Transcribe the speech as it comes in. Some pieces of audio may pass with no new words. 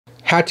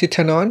how to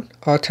turn on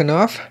or turn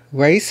off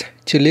ways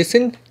to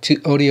listen to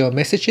audio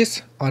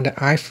messages on the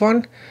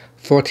iPhone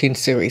 14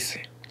 series.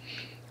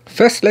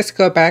 First, let's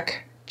go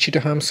back to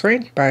the home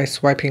screen by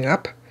swiping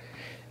up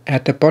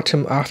at the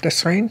bottom of the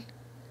screen.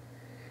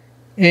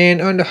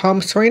 And on the home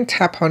screen,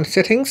 tap on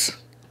Settings.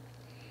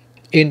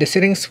 In the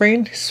Settings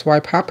screen,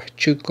 swipe up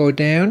to go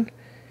down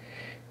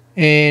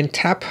and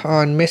tap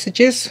on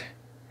Messages.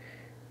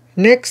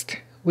 Next,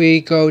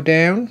 we go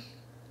down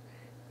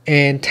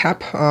and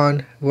tap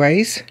on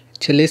Ways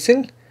to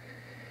listen.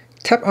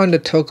 Tap on the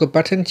toggle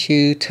button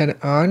to turn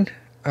it on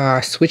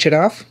or switch it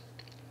off.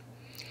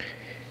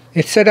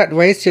 It's so that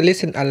Ways to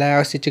listen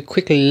allows you to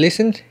quickly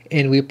listen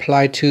and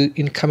reply to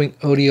incoming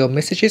audio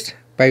messages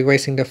by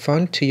raising the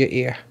phone to your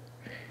ear.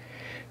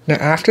 Now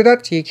after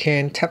that, you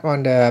can tap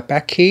on the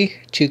back key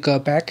to go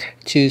back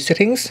to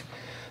Settings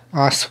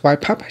or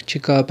swipe up to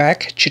go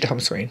back to the home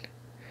screen.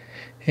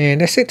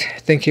 And that's it.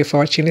 Thank you for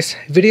watching this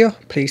video.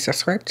 Please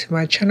subscribe to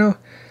my channel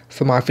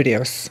for more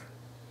videos.